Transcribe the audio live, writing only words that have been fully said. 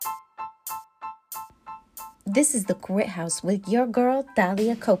This is the Gritt House with your girl,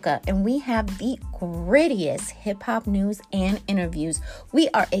 Dahlia Coca, and we have the grittiest hip-hop news and interviews. We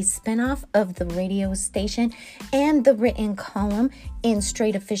are a spinoff of the radio station and the written column in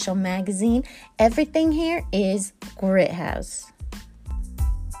Straight Official magazine. Everything here is Gritt House.